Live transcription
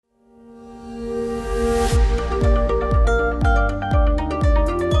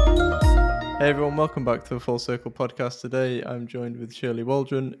Hey everyone, welcome back to the Full Circle podcast. Today I'm joined with Shirley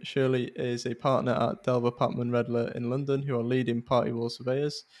Waldron. Shirley is a partner at Delver Patman Redler in London, who are leading party wall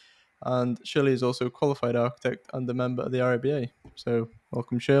surveyors. And Shirley is also a qualified architect and a member of the RIBA. So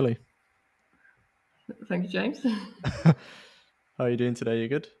welcome, Shirley. Thank you, James. How are you doing today? You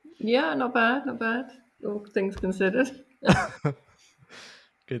good? Yeah, not bad, all things considered.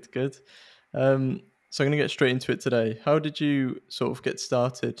 Good. So I'm going to get straight into it today. How did you sort of get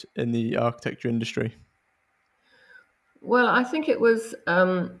started in the architecture industry? Well, I think it was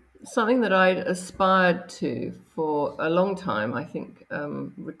something that I'd aspired to for a long time. I think,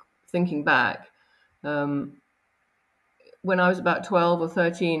 thinking back, um, when I was about 12 or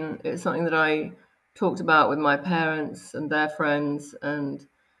 13, it's something that I talked about with my parents and their friends, and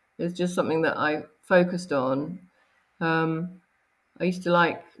it's just something that I focused on. Um, I used to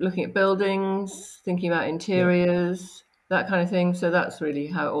like looking at buildings, thinking about Yeah. interiors, that kind of thing. So that's really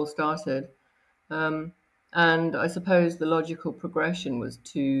how it all started. Um, and I suppose the logical progression was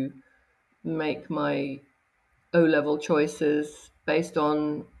to make my O level choices based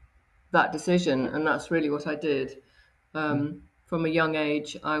on that decision. And that's really what I did. From a young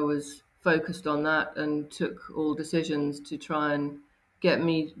age, I was focused on that and took all decisions to try and get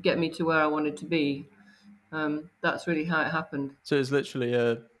me to where I wanted to be. That's really how it happened. So it's literally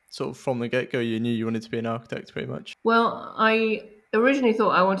sort of from the get-go, you knew you wanted to be an architect pretty much. Well, I originally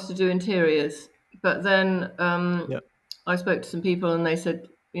thought I wanted to do interiors, but then Yeah. I spoke to some people and they said,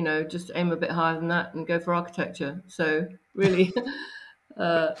 just aim a bit higher than that and go for architecture. So really,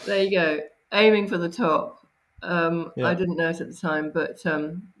 there you go, aiming for the top. I Yeah. didn't know it at the time, but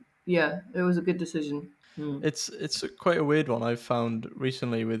yeah, it was a good decision. It's quite a weird one I've found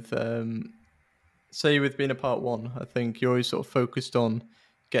recently with say with being a part one. I think you're always sort of focused on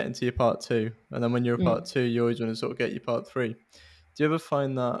getting to your part two, and then when you're a part Mm. two, you always want to sort of get your part three. Do you ever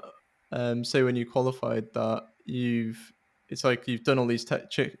find that say when you qualified that it's like you've done all these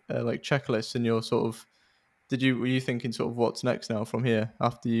like checklists and you're sort of were you thinking sort of what's next now from here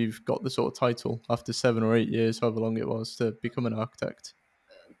after you've got the sort of title after 7 or 8 years, however long it was to become an architect?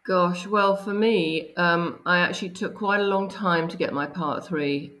 Gosh, well, for me, I actually took quite a long time to get my part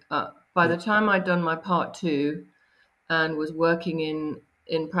three. By Yeah. the time I'd done my part two, and was working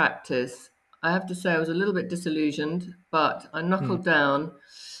in practice, I have to say I was a little bit disillusioned, but I Hmm. knuckled down,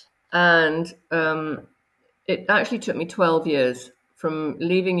 and it actually took me 12 years from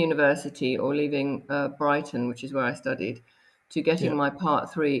leaving university or leaving Brighton, which is where I studied, to getting Yeah. my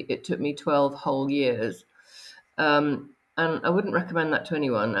part three. It took me 12 whole years. And I wouldn't recommend that to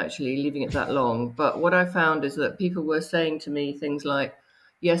anyone, actually, leaving it that long. But what I found is that people were saying to me things like,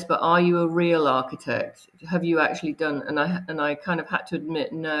 yes, but are you a real architect? Have you actually done? And I kind of had to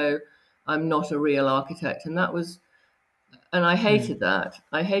admit, no, I'm not a real architect. And I Hmm. hated that.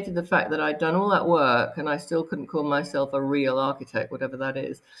 I hated the fact that I'd done all that work and I still couldn't call myself a real architect, whatever that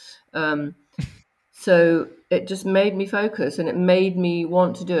is. Um, so it just made me focus and it made me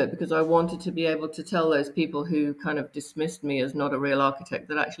want to do it because I wanted to be able to tell those people who kind of dismissed me as not a real architect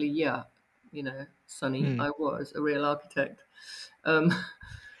that actually, yeah, Sonny, Hmm. I was a real architect. Um,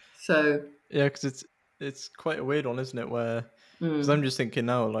 so, Yeah, because it's quite a weird one, isn't it? Where because I'm mm, just thinking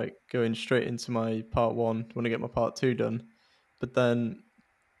now, like going straight into my part one when I get my part two done, but then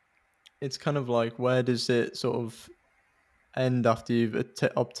it's kind of like where does it sort of end after you've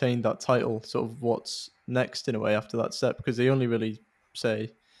obtained that title? Sort of what's next in a way after that step? Because they only really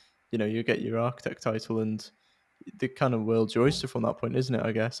say, you get your architect title and the kind of world's your oyster from that point, isn't it?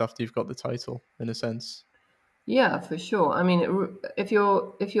 I guess after you've got the title, in a sense. yeah, for sure. I mean, if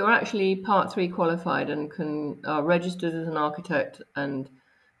you're actually part three qualified and can are registered as an architect and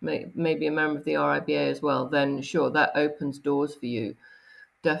maybe a member of the RIBA as well, then sure, that opens doors for you. Hmm.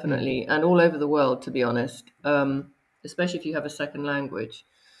 Definitely, and all over the world, to be honest, especially if you have a second language.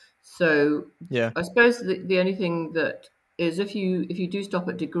 So Yeah. I suppose the only thing that is if you do stop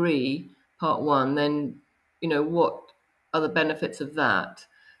at degree part one, then what are the benefits of that?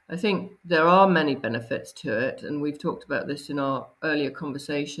 I think there are many benefits to it, and we've talked about this in our earlier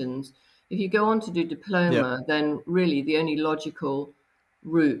conversations. If you go on to do Yeah. diploma, then really the only logical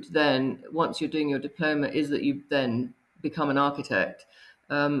route then, once you're doing your diploma, is that you then become an architect,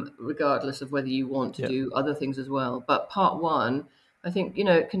 regardless of whether you want to Yeah. do other things as well. But part one, I think,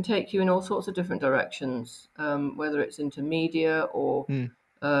 it can take you in all sorts of different directions, whether it's into media or Hmm.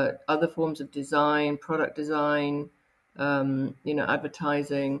 other forms of design, product design,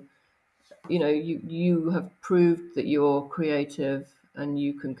 advertising. You have proved that you're creative and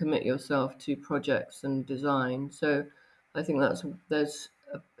you can commit yourself to projects and design. So I think there's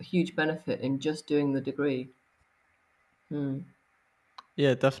a huge benefit in just doing the degree. Hmm.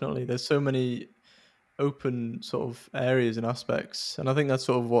 Yeah, definitely. There's so many open sort of areas and aspects, and I think that's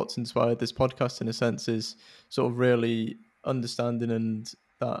sort of what's inspired this podcast in a sense, is sort of really understanding and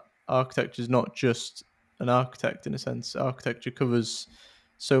that architecture is not just an architect in a sense. Architecture covers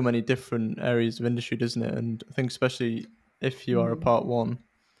so many different areas of industry, doesn't it? And I think especially if you are a part one,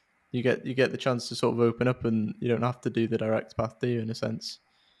 you get the chance to sort of open up, and you don't have to do the direct path, do you, in a sense?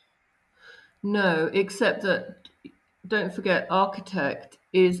 No, except that don't forget, architect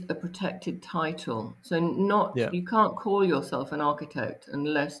is a protected title. So not Yeah, you can't call yourself an architect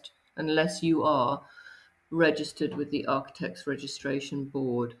unless you are registered with the Architects Registration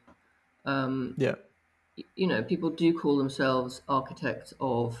Board. yeah. You know, people do call themselves architects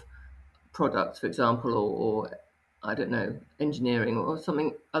of products, for example, or I don't know, engineering or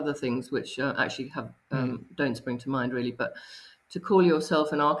something, other things which actually have Mm. don't spring to mind really. But to call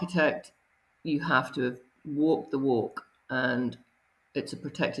yourself an architect, you have to have walked the walk, and it's a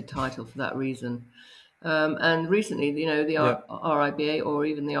protected title for that reason. And recently, you know, the Yeah. RIBA or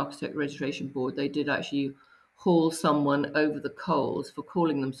even the Architect Registration Board, they did actually haul someone over the coals for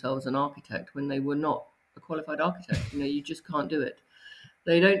calling themselves an architect when they were not a qualified architect. You know, you just can't do it.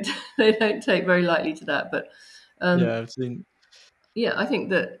 They don't they don't take very lightly to that. But Yeah, um, I've seen. yeah, I think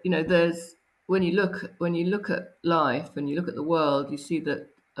that you know there's when you look at life and you look at the world, you see that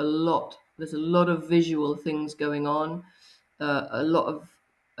there's a lot of visual things going on. A lot of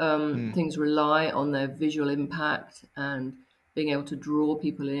Mm. things rely on their visual impact and being able to draw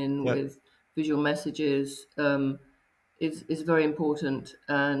people in Yeah. with visual messages is very important.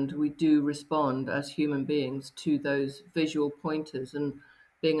 And we do respond as human beings to those visual pointers. And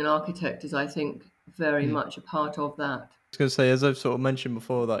being an architect is, I think, very Mm. much a part of that. Was going to say, as I've sort of mentioned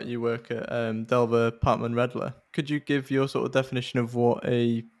before, that you work at Delver Partman Redler. Could you give your sort of definition of what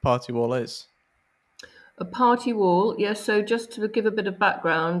a party wall is? A party wall, yes. So just to give a bit of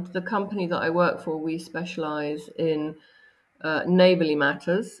background, the company that I work for, we specialise in neighbourly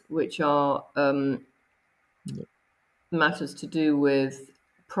matters, which are Yeah. matters to do with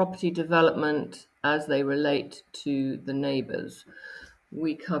property development as they relate to the neighbours.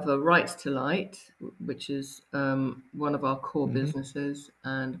 We cover rights to light, which is one of our core Hmm. businesses,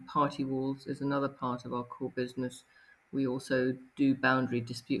 and party walls is another part of our core business. We also do boundary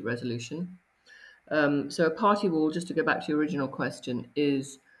dispute resolution. So a party wall, just to go back to your original question,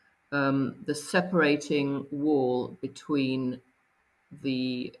 is the separating wall between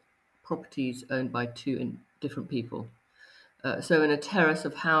the properties owned by different people. So in a terrace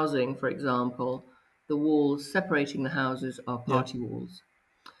of housing, for example, the walls separating the houses are Yeah. party walls.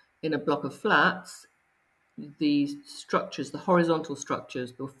 In a block of flats, the structures, the horizontal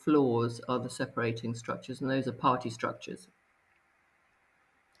structures, the floors are the separating structures, and those are party structures.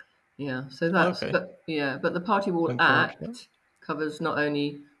 Yeah, so that's, Okay. but yeah, but the Party Wall Thanks very much for that. Act covers not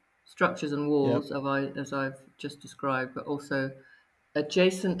only structures and Yeah. walls, as I've just described, but also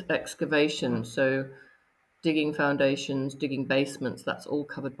adjacent excavation. So digging foundations, digging basements, that's all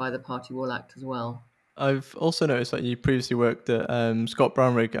covered by the Party Wall Act as well. I've also noticed that you previously worked at Scott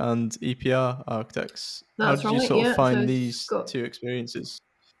Brownrigg and EPR Architects. How That's did you right, sort of yeah. find these two experiences?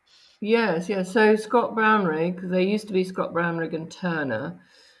 Yes. So Scott Brownrigg, they used to be Scott Brownrigg and Turner,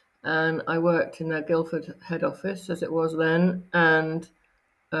 and I worked in their Guildford head office as it was then, and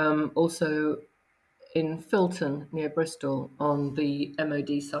also in Filton near Bristol on the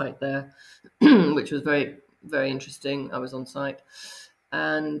MOD site there, which was very, very interesting. I was on site.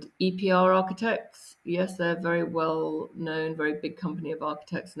 And EPR Architects, yes, they're very well known, very big company of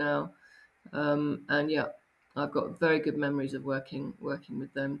architects now. And yeah, I've got very good memories of working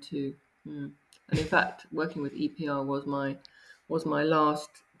with them too. And in fact, working with EPR was my last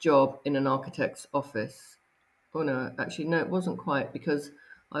job in an architect's office. Oh no, actually no, it wasn't quite, because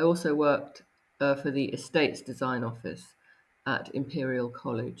I also worked for the Estates Design Office at Imperial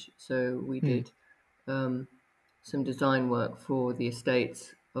College. So we Hmm. did some design work for the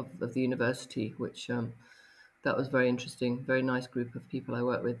estates of the university, which that was very interesting. Very nice group of people I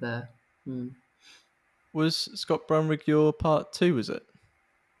worked with there. Was Scott Brownrigg your part two? Was it?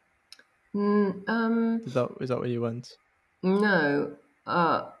 Mm, Is that where you went? no.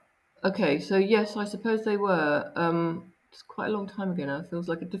 Okay, so yes, I suppose they were. It's quite a long time ago now. It feels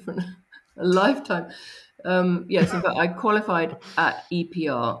like a different a lifetime. Yes, in fact, I qualified at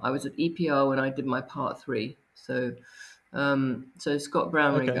EPR. I was at EPR when I did my part three. So, so Scott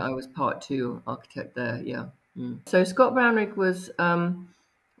Brownrigg, Okay. I was part two architect there. Yeah. So Scott Brownrigg was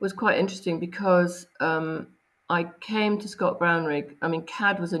quite interesting because I came to Scott Brownrigg. I mean,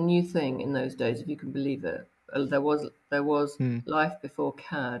 CAD was a new thing in those days, if you can believe it. There was Hmm. life before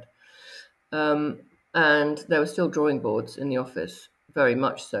CAD, and there were still drawing boards in the office. very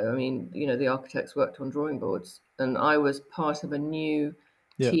much so. I mean, the architects worked on drawing boards, and I was part of a new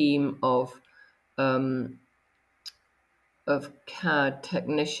Yeah. team um, of CAD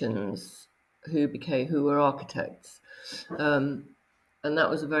technicians who were architects. And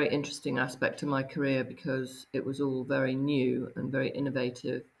that was a very interesting aspect to my career because it was all very new and very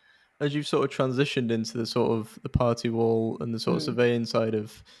innovative. As you've sort of transitioned into the sort of the party wall and the sort of Mm. surveying side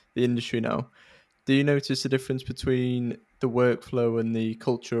of the industry now, do you notice a difference between the workflow and the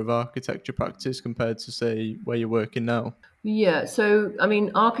culture of architecture practice compared to, say, where you're working now? Yeah, so I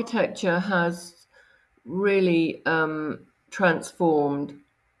mean, architecture has really transformed.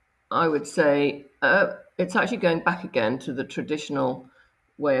 I would say it's actually going back again to the traditional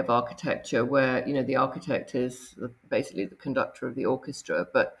way of architecture, where the architect is basically the conductor of the orchestra.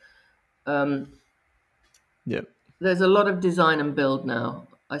 But Yeah. there's a lot of design and build now.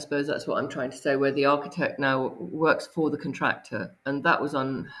 I suppose that's what I'm trying to say, where the architect now works for the contractor, and that was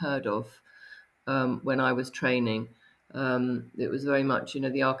unheard of when I was training. It was very much,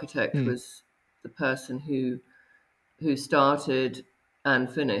 the architect Hmm. was the person who started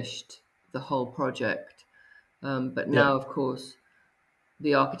and finished the whole project. But Yeah. now, of course,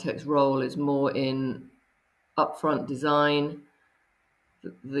 the architect's role is more in upfront design.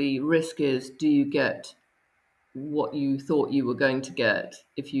 The risk is, do you get what you thought you were going to get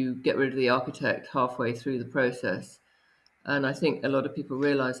if you get rid of the architect halfway through the process? And I think a lot of people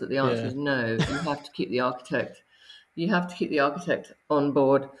realize that the answer Yeah. is no. You have to keep the architect. You have to keep the architect on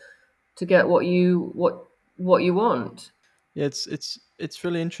board to get what you want. Yeah, it's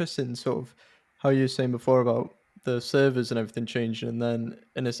really interesting, sort of how you were saying before about the servers and everything changing, and then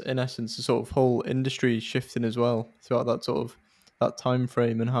in essence the sort of whole industry shifting as well throughout that sort of that time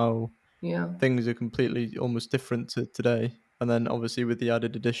frame, and how Yeah. things are completely almost different to today. And then obviously with the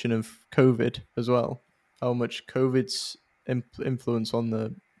added addition of COVID as well, how much COVID's influence on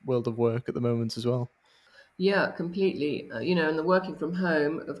the world of work at the moment as well. Yeah, completely. And the working from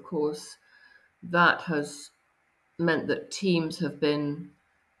home, of course, that has meant that teams have been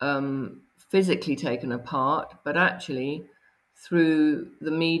physically taken apart, but actually, through the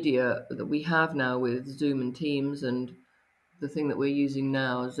media that we have now with Zoom and Teams and the thing that we're using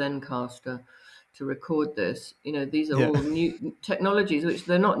now, Zencaster, to record this, these are Yeah. all new technologies, which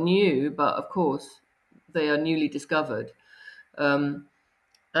they're not new, but of course, they are newly discovered. Um,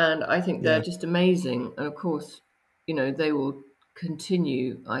 and I think they're Yeah. just amazing. And of course, they will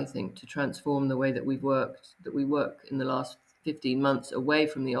continue, I think, to transform the way that we work in the last 15 months away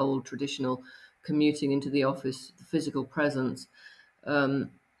from the old traditional commuting into the office, the physical presence um,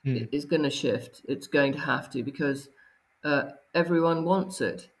 Hmm. is going to shift. It's going to have to because everyone wants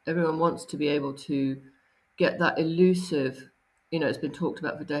it. Everyone wants to be able to get that elusive, it's been talked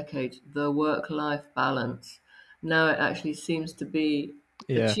about for decades, the work-life balance. Now it actually seems to be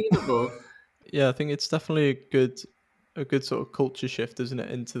Yeah. achievable. Yeah, I think it's definitely a good sort of culture shift, isn't it,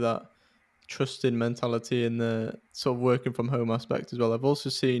 into that trusting mentality and the sort of working from home aspect as well. I've also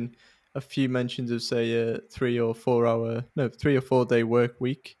seen a few mentions of, say, a 3 or 4 hour, no, 3 or 4 day work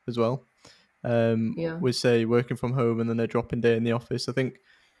week as well. Yeah. With, say, working from home and then a dropping day in the office. I think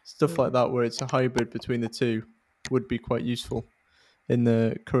stuff like Mm. that, where it's a hybrid between the two, would be quite useful in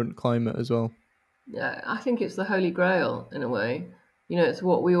the current climate as well. Yeah, I think it's the holy grail in a way. It's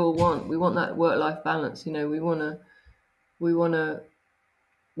what we all want. We want that work-life balance. We want to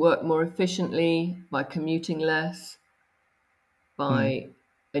work more efficiently by commuting less, Hmm. by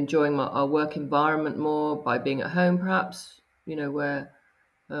enjoying our work environment more, by being at home perhaps, where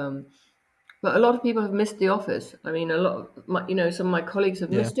um, but a lot of people have missed the office. I mean, a lot of some of my colleagues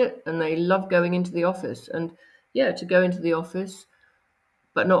have Yeah. missed it and they love going into the office. And yeah, to go into the office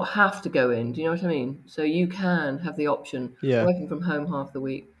but not have to go in. Do you know what I mean? So you can have the option Yeah. working from home half the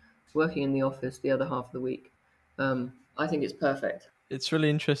week, working in the office the other half of the week. I think it's perfect. It's really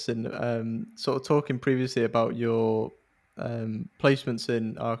interesting. Sort of talking previously about your placements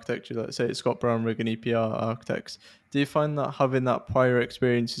in architecture, let's say at Scott Brown Rig and EPR Architects. Do you find that having that prior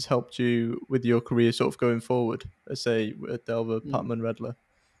experience has helped you with your career, sort of going forward? Let's say at Delver, Mm. Patman, Redler.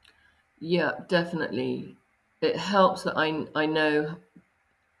 Yeah, definitely. It helps that I know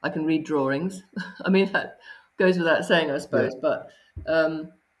I can read drawings. I mean, that goes without saying, I Yeah. suppose, but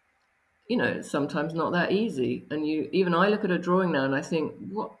um, it's sometimes not that easy. And even I look at a drawing now and I think,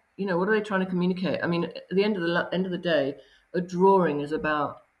 what are they trying to communicate? I mean, at the end of the day, a drawing is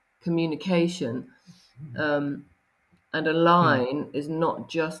about communication, and a Hmm. line is not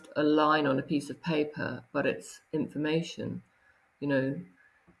just a line on a piece of paper, but it's information. You know,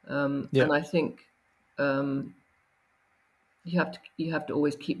 Yeah. and I think um, you have to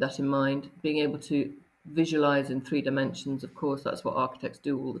always keep that in mind, being able to visualize in three dimensions. Of course, that's what architects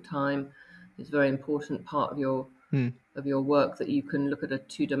do all the time. It's a very important part Hmm. of your work that you can look at a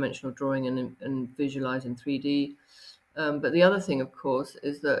two-dimensional drawing and visualize in 3D. But the other thing, of course,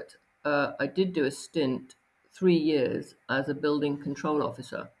 is that I did do a stint 3 years as a building control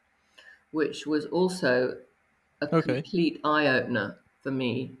officer, which was also a Okay. complete eye opener for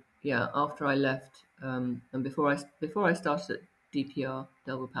me. Yeah, after I left and before I started at DPR,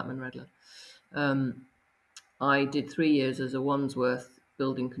 Delville Patman Redler, um, I did 3 years as a Wandsworth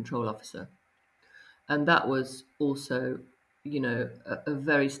building control officer, and that was also, a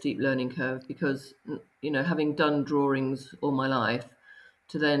very steep learning curve because, having done drawings all my life,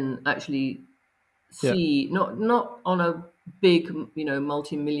 to then actually Yeah. see not on a big,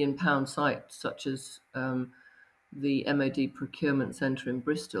 multi-million pound site such as the MOD procurement centre in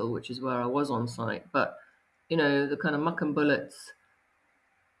Bristol, which is where I was on site, but the kind of muck and bullets,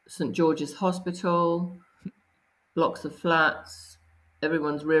 St George's Hospital, blocks of flats,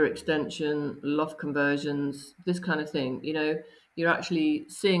 everyone's rear extension, loft conversions, this kind of thing. You're actually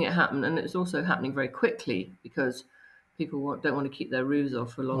seeing it happen, and it's also happening very quickly because people don't want to keep their roofs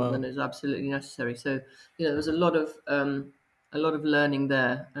off for longer than Wow. is absolutely necessary. So, there's a lot of learning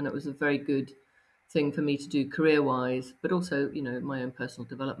there, and it was a very good thing for me to do career-wise, but also, my own personal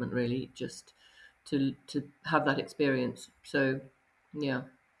development, really, just to have that experience. So, yeah.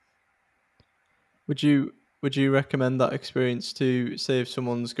 Would you would you recommend that experience to, say, if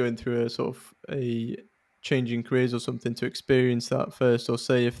someone's going through a sort of a changing careers or something, to experience that first, or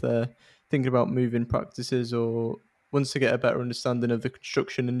say if they're thinking about moving practices or wants to get a better understanding of the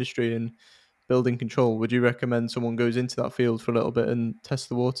construction industry and building control, would you recommend someone goes into that field for a little bit and test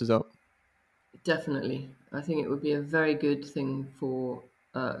the waters out? Definitely. I think it would be a very good thing for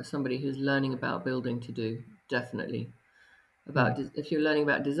somebody who's learning about building to do. Definitely. Hmm. If you're learning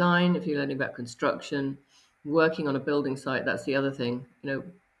about design, if you're learning about construction, working on a building site, that's the other thing.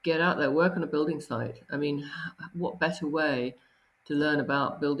 Get out there, work on a building site. I mean, what better way to learn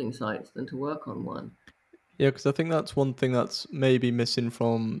about building sites than to work on one? Yeah, because I think that's one thing that's maybe missing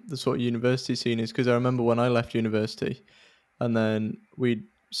from the sort of university scene, is because I remember when I left university, and then we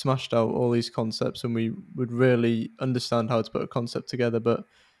smashed out all these concepts and we would really understand how to put a concept together, but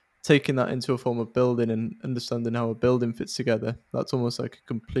taking that into a form of building and understanding how a building fits together, that's almost like a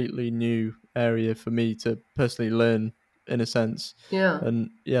completely new area for me to personally learn, in a sense. Yeah.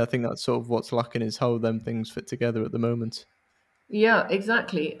 And yeah, I think that's sort of what's lacking, is how them things fit together at the moment. Yeah,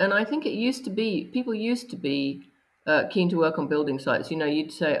 exactly. And I think it used to be, people used to be keen to work on building sites.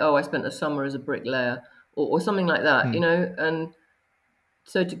 You'd say, oh, I spent a summer as a bricklayer or something like that, Hmm. and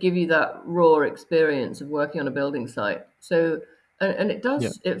so to give you that raw experience of working on a building site. So, and Yeah.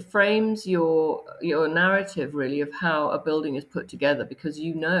 it frames your narrative really of how a building is put together because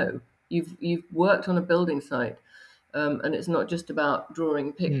you've worked on a building site. And it's not just about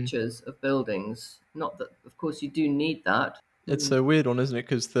drawing Hmm. pictures of buildings. Not that, of course, you do need that. It's a weird one, isn't it?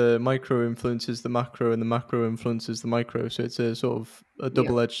 Because the micro influences the macro and the macro influences the micro. So it's a sort of a Yeah.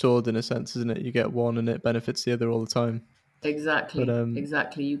 double edged sword, in a sense, isn't it? You get one and it benefits the other all the time. But Exactly,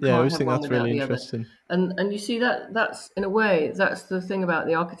 exactly. You yeah, I can't always have think one that's without really the other. interesting. And you see that's in a way that's the thing about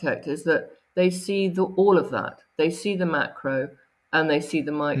the architect is that they see all of that. They see the macro and they see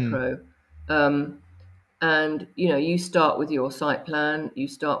the Hmm. micro. Um, and you start with your site plan, you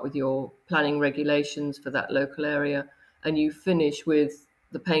start with your planning regulations for that local area, and you finish with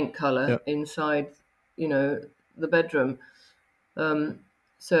the paint color Yeah. inside, you know, the bedroom. Um,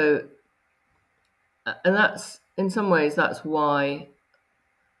 so, and that's in some ways that's why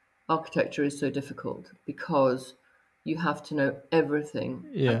architecture is so difficult because you have to know everything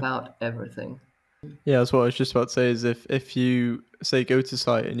Yeah. about everything. Yeah, that's what I was just about to say, is if you say go to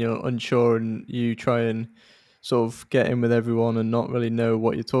site and you're unsure and you try and sort of get in with everyone and not really know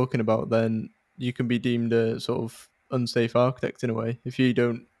what you're talking about, then you can be deemed a sort of unsafe architect in a way if you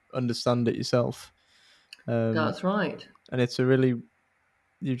don't understand it yourself. Um, That's right. and it's a really,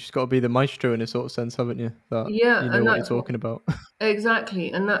 you've just got to be the maestro in a sort of sense, haven't you? That Yeah, you know and what you're talking about.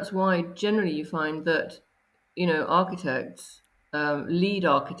 exactly, and that's why generally you find that architects, lead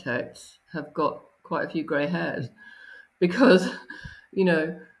architects, have got quite a few grey hairs because you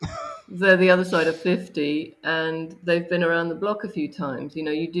know they're the other side of 50 and they've been around the block a few times.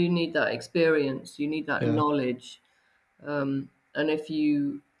 You do need that experience, you need that Yeah. knowledge. And if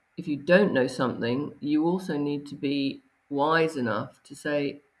you don't know something, you also need to be wise enough to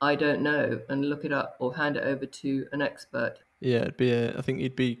say, I don't know, and look it up or hand it over to an expert. Yeah, I think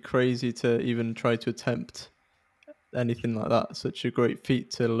you'd be crazy to even try to attempt anything like that. Such a great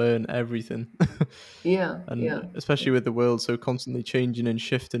feat to learn everything. Yeah, yeah, And especially with the world so constantly changing and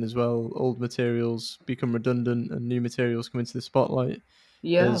shifting as well, old materials become redundant and new materials come into the spotlight.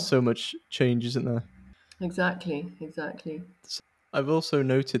 yeah. There's so much change, isn't there? Exactly, exactly. S- I've also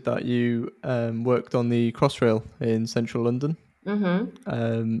noted that you worked on the Crossrail in central London,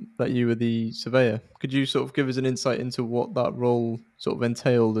 Mm-hmm. that you were the surveyor. Could you sort of give us an insight into what that role sort of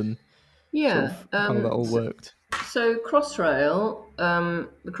entailed and sort Yeah. of how that all worked? So Crossrail,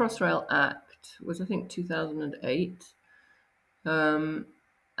 the Crossrail Act was, I think, 2008. Um,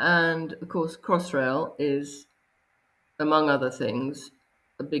 and of course, Crossrail is, among other things,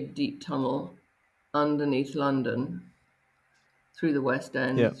 a big deep tunnel underneath London through the West Yeah.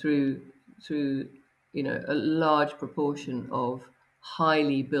 End, through a large proportion of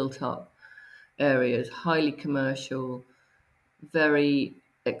highly built up areas, highly commercial, very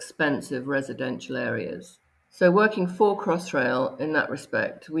expensive residential areas. So, working for Crossrail in that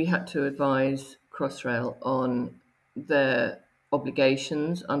respect, we had to advise Crossrail on their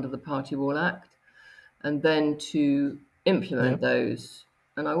obligations under the Party Wall Act and then to Yeah. implement those.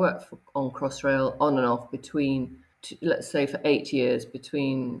 And I worked on Crossrail on and off between, let's say, for 8 years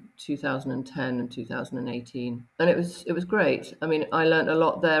between 2010 and 2018, and it was great. I mean, I learned a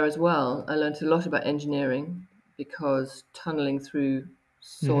lot there as well. I learned a lot about engineering because tunneling through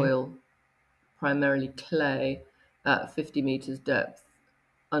Hmm. soil, primarily clay, at 50 meters depth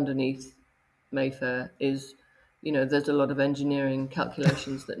underneath Mayfair is, there's a lot of engineering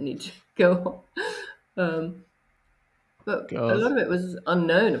calculations that need to go on. But a God. lot of it was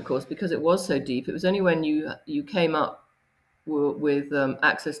unknown, of course, because it was so deep. It was only when you came up with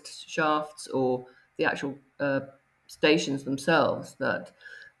access to shafts or the actual stations themselves that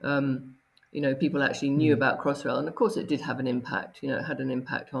people actually knew Mm. about Crossrail. And of course, it did have an impact. It had an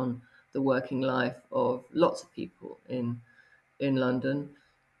impact on the working life of lots of people in London.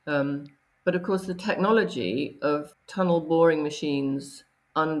 But of course, the technology of tunnel boring machines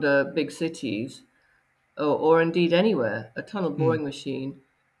under big cities or indeed anywhere, a tunnel Mm. boring machine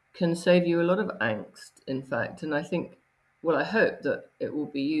can save you a lot of angst, in fact. And I think, well, I hope that it will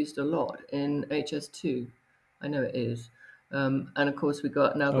be used a lot in HS2. I know it is. And of course, now Oh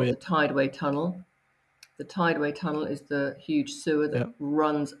got yeah. the Tideway Tunnel. The Tideway Tunnel is the huge sewer that Yeah.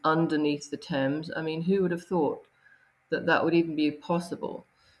 runs underneath the Thames. I mean, who would have thought that that would even be possible?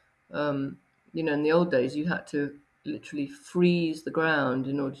 In the old days, you had to literally freeze the ground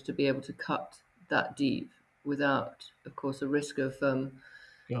in order to be able to cut that deep without, of course, a risk of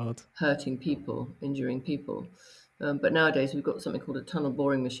God. hurting people, injuring people. But nowadays, we've got something called a tunnel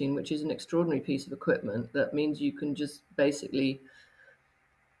boring machine, which is an extraordinary piece of equipment that means you can just basically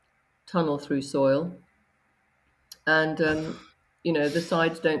tunnel through soil and the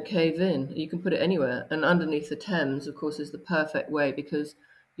sides don't cave in. You can put it anywhere, and underneath the Thames, of course, is the perfect way because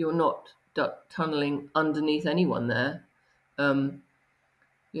you're not tunneling underneath anyone there. Um,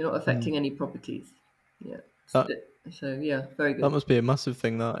 you're not Mm. affecting any properties. Yeah. That So yeah, very that good. must be a massive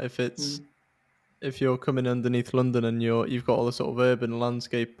thing. That Mm. if you're coming underneath London and you've got all the sort of urban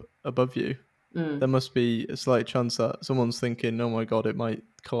landscape above you, there Mm. must be a slight chance that someone's thinking, "Oh my god, it might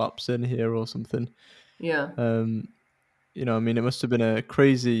collapse in here or something." Yeah. Um, I mean, it must have been a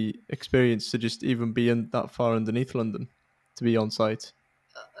crazy experience to just even be in that far underneath London to be on site.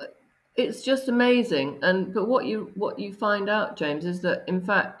 It's just amazing. And but what you find out, James, is that in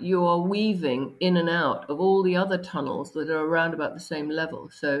fact you are weaving in and out of all the other tunnels that are around about the same level.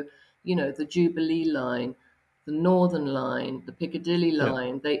 So, the Jubilee line, the Northern line, the Piccadilly Yeah.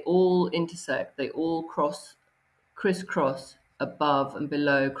 line, they all intersect, they all crisscross above and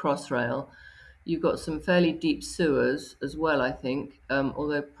below Crossrail. You've got some fairly deep sewers as well, I think,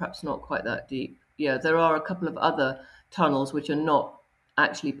 although perhaps not quite that deep. Yeah, there are a couple of other tunnels which are not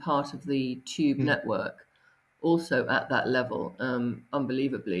actually part of the tube Mm. network, also at that level,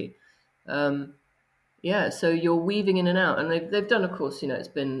 unbelievably. Um, yeah, so you're weaving in and out, and they've done, of course, it's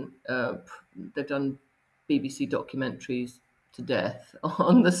been they've done BBC documentaries to death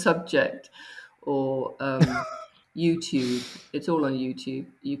on the subject, or YouTube. It's all on YouTube.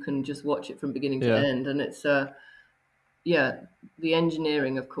 You can just watch it from beginning to Yeah. end, and it's yeah, the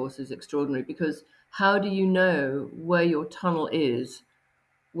engineering, of course, is extraordinary because how do you know where your tunnel is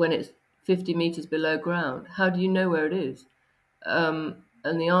when it's 50 meters below ground? How do you know where it is?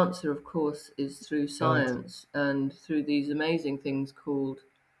 And the answer, of course, is through God. science and through these amazing things called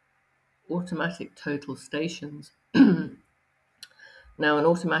automatic total stations. Now, an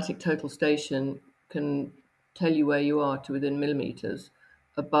automatic total station can tell you where you are to within millimeters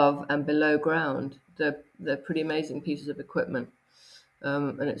above and below ground. They're pretty amazing pieces of equipment.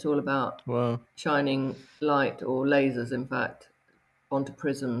 and it's all about Wow. shining light or lasers, in fact, onto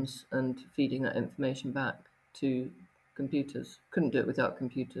prisms and feeding that information back to computers. Couldn't do it without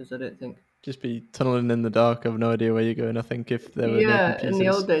computers, I don't think. Just be tunneling in the dark. I have no idea where you're going. I think if there were no Yeah, in the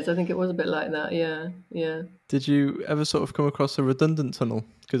old computers. days, I think it was a bit like that. Yeah, yeah. Did you ever sort of come across a redundant tunnel?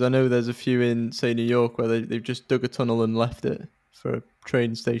 Because I know there's a few in, say, New York where they've just dug a tunnel and left it for a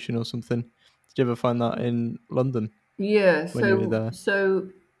train station or something. Did you ever find that in London Yeah, when you were so there? so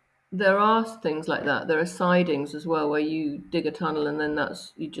there are things like that. There are sidings as well where you dig a tunnel and then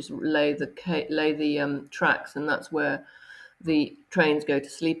that's you just lay the tracks and that's where the trains go to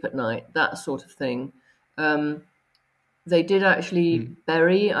sleep at night. That sort of thing. Um, they did actually Hmm.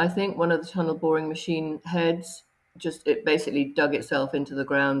 bury, I think, one of the tunnel boring machine heads. Just it basically dug itself into the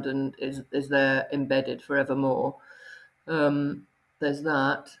ground and is there embedded forevermore. There's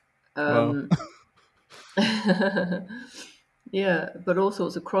that. Wow. Um, Yeah, but all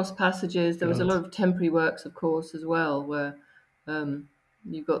sorts of cross passages. There was a lot God. of temporary works, of course, as well, where um,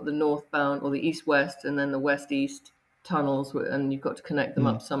 you've got the northbound or the east-west and then the west-east tunnels, and you've got to connect them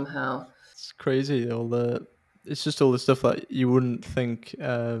Hmm. up somehow. It's crazy. It's just all the stuff that you wouldn't think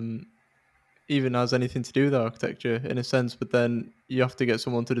even has anything to do with architecture in a sense, but then you have to get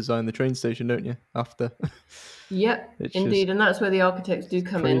someone to design the train station, don't you? After Yep, it's just indeed, and that's where the architects do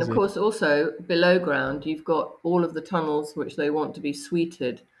come in. Of crazy. course, also below ground, you've got all of the tunnels which they want to be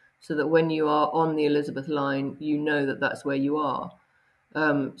suited, so that when you are on the Elizabeth line, you know that that's where you are.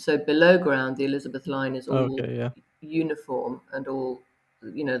 So below ground, the Elizabeth line is all Okay, yeah. uniform and all,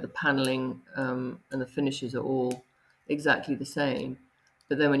 the paneling and the finishes are all exactly the same.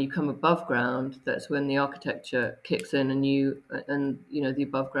 But then when you come above ground, that's when the architecture kicks in, and the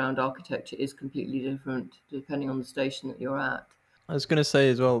above ground architecture is completely different depending on the station that you're at. I was going to say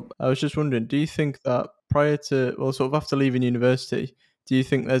as well, I was just wondering, do you think that prior to, well, sort of after leaving university, do you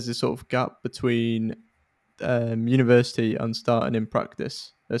think there's a sort of gap between university and starting in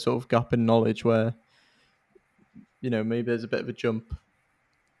practice? A sort of gap in knowledge where, maybe there's a bit of a jump?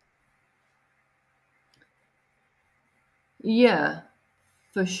 Yeah,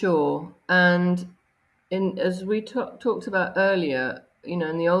 for sure. And as we talked about earlier, in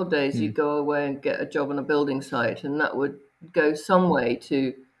the old days, Hmm. you'd go away and get a job on a building site, and that would go some way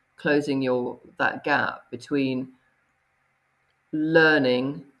to closing your that gap between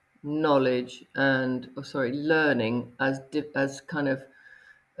learning knowledge and, learning as kind of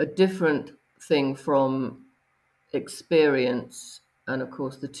a different thing from experience. And of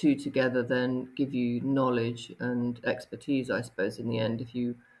course, the two together then give you knowledge and expertise, I suppose, in the end, if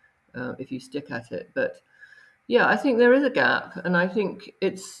you stick at it. But yeah, I think there is a gap, and I think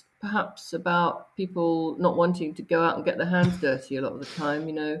it's perhaps about people not wanting to go out and get their hands dirty a lot of the time.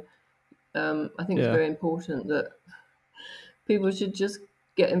 I think it's Yeah. very important that people should just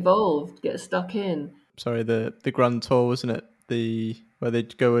get involved, get stuck in. Sorry, the grand tour, wasn't it? The where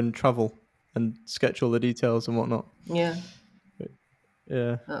they'd go and travel and sketch all the details and whatnot. Yeah, But,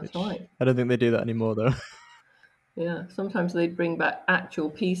 yeah, that's which right. I don't think they do that anymore though. Yeah, sometimes they bring back actual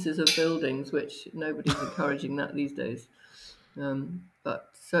pieces of buildings, which nobody's encouraging that these days. But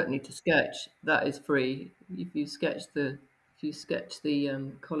certainly to sketch, that is free. If you sketch the Hmm.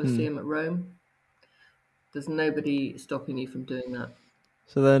 Colosseum at Rome, there's nobody stopping you from doing that.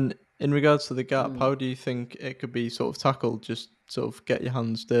 So then, in regards to the gap, Mm. how do you think it could be sort of tackled? Just sort of get your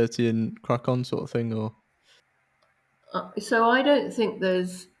hands dirty and crack on, sort of thing, or So I don't think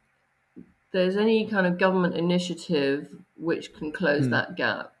there's any kind of government initiative which can close hmm. that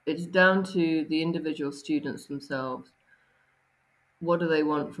gap. It's down to the individual students themselves. What do they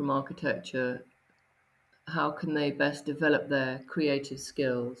want from architecture? How can they best develop their creative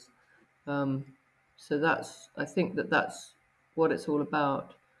skills? Um, so I think that's what it's all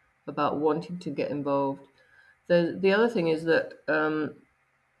about wanting to get involved. The other thing is that, and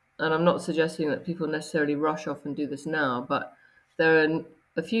I'm not suggesting that people necessarily rush off and do this now, but there are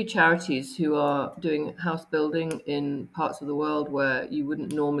a few charities who are doing house building in parts of the world where you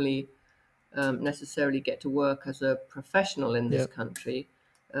wouldn't normally necessarily get to work as a professional in this Yeah, country,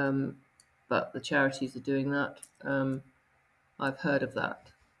 um, but the charities are doing that. I've heard of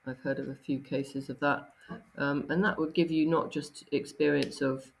that. I've heard of a few cases of that, and that would give you not just experience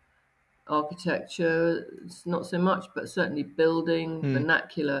of architecture, not so much, but certainly building, hmm.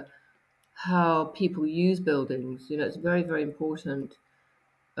 vernacular, how people use buildings. It's very, very important.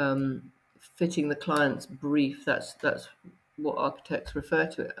 Fitting the client's brief. That's what architects refer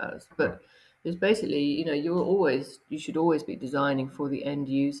to it as. But it's basically, you should always be designing for the end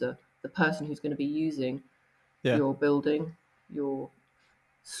user, the person who's going to be using Yeah, your building, your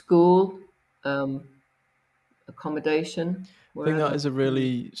school, um, accommodation I think that wherever. is a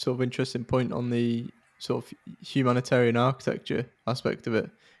really sort of interesting point on the sort of humanitarian architecture aspect of it.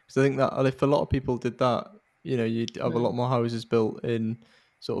 Because I think that if a lot of people did that, you'd have a lot more houses built in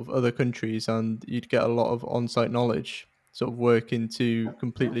sort of other countries, and you'd get a lot of on-site knowledge, sort of work into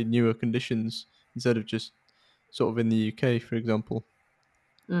completely newer conditions instead of just sort of in the UK, for example.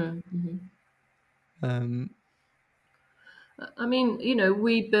 Um, I mean,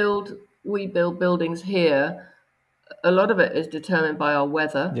 we build buildings here. A lot of it is determined by our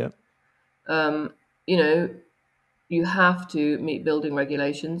weather. yeah, You know, you have to meet building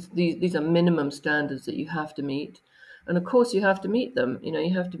regulations. These are minimum standards that you have to meet, and of course you have to meet them.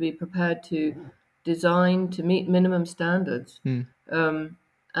 You have to be prepared to design to meet minimum standards. mm,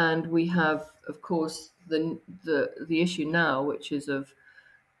 And we have, of course, the issue now, which is of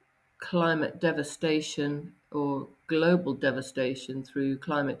climate devastation or global devastation through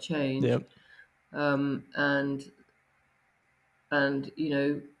climate yeah, change, and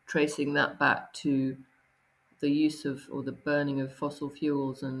tracing that back to the use of or the burning of fossil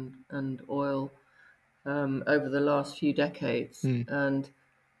fuels and oil over the last few decades. mm, And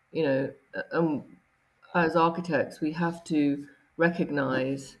you know, um, as architects, we have to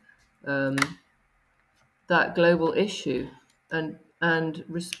recognize that global issue and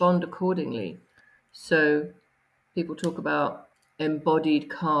respond accordingly. So people talk about embodied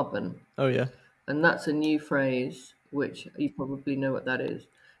carbon, oh yeah, and that's a new phrase which you probably know what that is.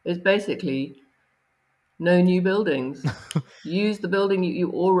 It's basically no new buildings. Use the building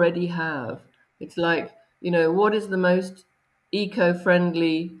you already have. It's like, what is the most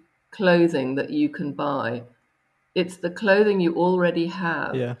eco-friendly clothing that you can buy? It's the clothing you already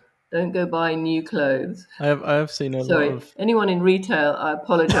have. yeah. Don't go buy new clothes. I have seen a lot Sorry, of anyone in retail, I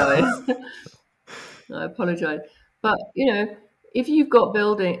apologize. I apologize. But, if you've got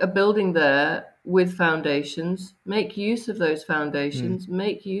a building there with foundations, make use of those mm, foundations,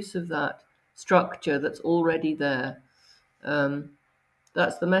 make use of that structure that's already there. Um,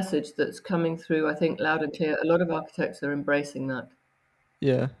 that's the message that's coming through, I think, loud and clear. A lot of architects are embracing that.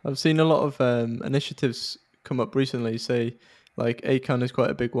 yeah. I've seen a lot of initiatives come up recently. Say like ACAN is quite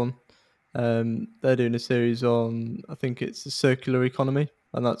a big one. They're doing a series on, I think it's the circular economy,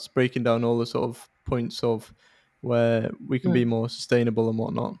 and that's breaking down all the sort of points of where we can be Mm, more sustainable and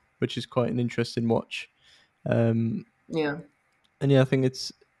whatnot, which is quite an interesting watch. Um, yeah. and yeah, I think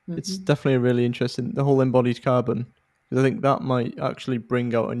it's Hmm. definitely a really interesting, the whole embodied carbon, because I think that might actually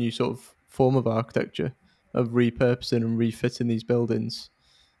bring out a new sort of form of architecture of repurposing and refitting these buildings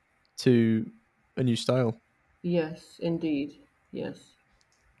to a new style. Yes, indeed. Yes,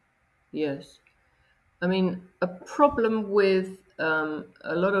 yes. I mean, a problem with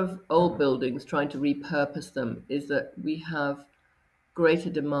a lot of old buildings trying to repurpose them is that we have greater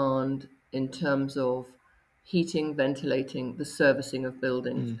demand in terms of heating, ventilating, the servicing of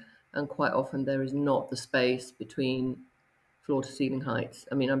buildings. Mm, And quite often there is not the space between floor to ceiling heights.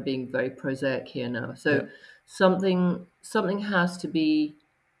 I mean, I'm being very prosaic here now. yeah, So something has to be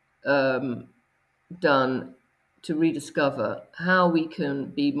done to rediscover how we can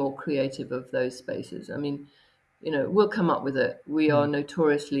be more creative of those spaces. I mean, we'll come up with it. We are mm,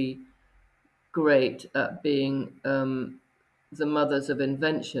 notoriously great at being the mothers of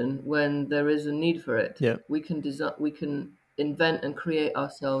invention when there is a need for it. yeah. We can invent and create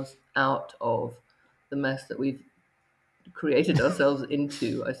ourselves out of the mess that we've created ourselves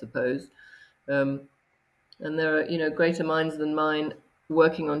into, I suppose. Um, and there are, greater minds than mine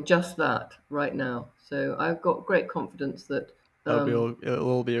working on just that right now. So I've got great confidence that, It'll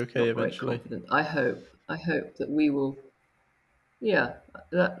all be okay not great eventually. confidence. I hope that we will. Yeah,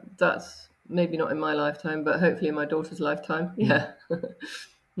 that's maybe not in my lifetime, but hopefully in my daughter's lifetime. Mm.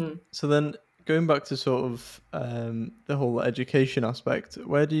 Yeah. So then, going back to sort of the whole education aspect,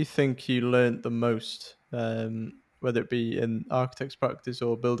 where do you think you learnt the most, whether it be in architect's practice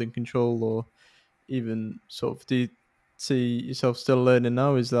or building control, or even sort of, do you see yourself still learning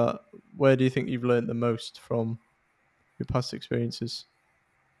now? Is that, where do you think you've learnt the most from your past experiences?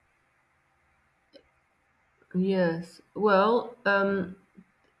 Yes. Well,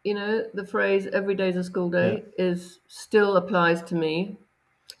 the phrase "every day's a school Yeah, day" is still applies to me.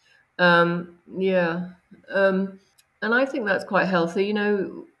 Yeah. And I think that's quite healthy.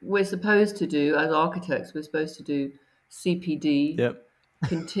 We're supposed to do, as architects, we're supposed to do CPD, yeah,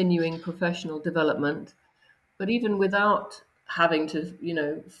 continuing professional development. But even without having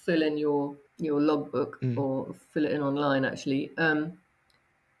to, fill in your logbook mm, or fill it in online, actually,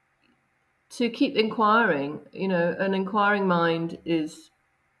 to keep inquiring, an inquiring mind is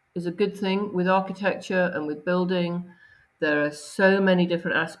a good thing with architecture and with building. There are so many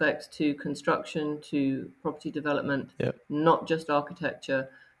different aspects to construction, to property development, Yeah. not just architecture.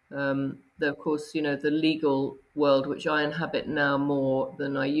 Of course, the legal world, which I inhabit now more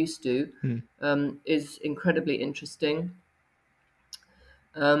than I used to, Mm. is incredibly interesting.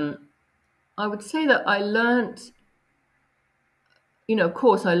 I would say that I learnt, of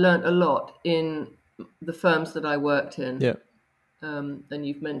course, I learnt a lot in the firms that I worked in. Yeah. And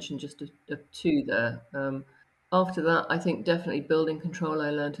you've mentioned just a two there. After that, I think definitely building control.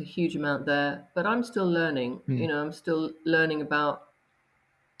 I learned a huge amount there, but I'm still learning. Mm. I'm still learning about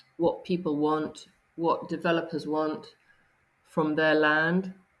what people want, what developers want from their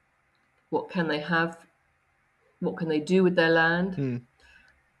land. What can they have? What can they do with their land?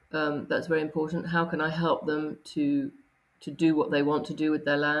 Mm. That's very important. How can I help them to do what they want to do with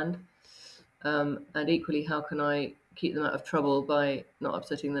their land? And equally, how can I keep them out of trouble by not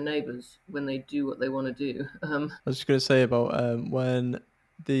upsetting the neighbours when they do what they want to do? I was just going to say about when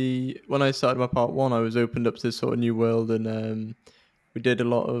I started my part one, I was opened up to this sort of new world, and we did a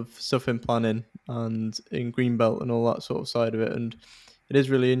lot of stuff in planning and in greenbelt and all that sort of side of it. And it is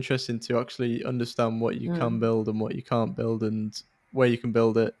really interesting to actually understand what you can build and what you can't build, and where you can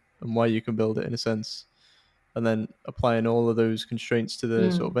build it and why you can build it in a sense, and then applying all of those constraints to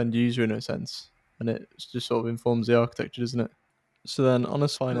the sort Mm, of end user in a sense, and it just sort of informs the architecture, doesn't it? So then, on a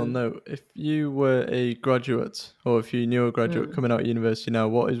final mm, note, if you were a graduate, or if you knew a graduate mm. coming out of university now,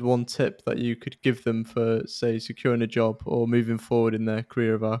 what is one tip that you could give them for, say, securing a job or moving forward in their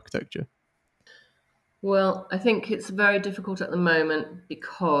career of architecture? Well, I think it's very difficult at the moment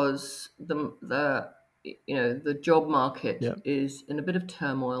because the job market Yeah. is in a bit of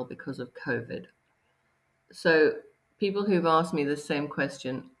turmoil because of COVID. So people who've asked me the same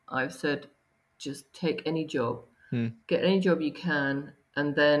question, I've said, just take any job, Mm. get any job you can,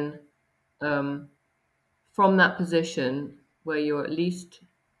 and then um, from that position where you're at least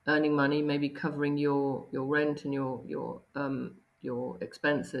earning money, maybe covering your rent and your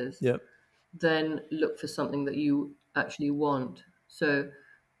expenses, Yeah. then look for something that you actually want. So,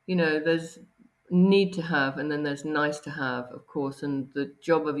 there's need to have, and then there's nice to have, of course, and the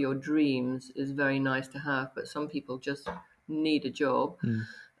job of your dreams is very nice to have, but some people just need a job. Mm.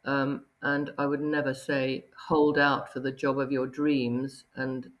 And I would never say hold out for the job of your dreams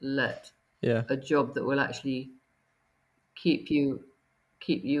and let Yeah. a job that will actually keep you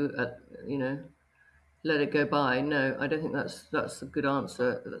at, let it go by. No, I don't think that's a good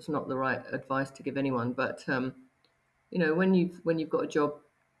answer. That's not the right advice to give anyone. But when you've got a job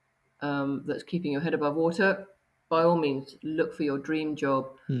that's keeping your head above water, by all means, look for your dream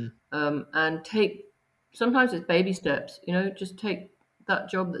job, Mm. and take. Sometimes it's baby steps. Just take that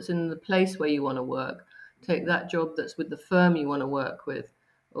job that's in the place where you want to work. Take that job that's with the firm you want to work with,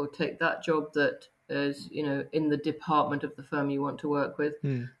 or take that job that is in the department of the firm you want to work with.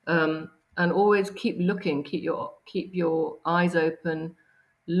 Mm. And always keep looking. Keep your eyes open.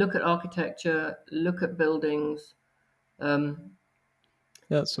 Look at architecture. Look at buildings. Um,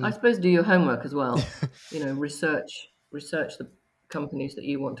 Yeah. That's I some. suppose do your homework as well. Research the companies that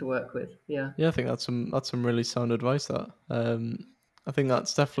you want to work with. Yeah. Yeah, I think that's some really sound advice. I think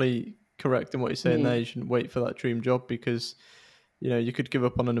that's definitely correct in what you're saying there. Mm. You shouldn't wait for that dream job because you could give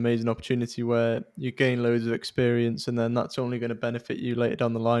up on an amazing opportunity where you gain loads of experience, and then that's only going to benefit you later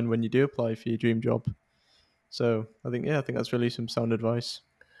down the line when you do apply for your dream job. So I think that's really some sound advice.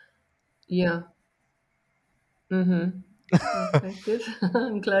 Yeah. Mm-hmm. Okay, good.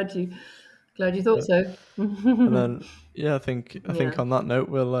 I'm glad you thought Yeah. so. And then I think Yeah. on that note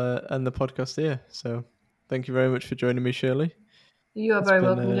we'll end the podcast here. So thank you very much for joining me, Shirley. You are It's very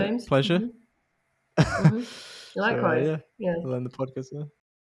been welcome, a James. pleasure. Hmm. Hmm. So Likewise. yeah, Yes. we'll end the podcast there.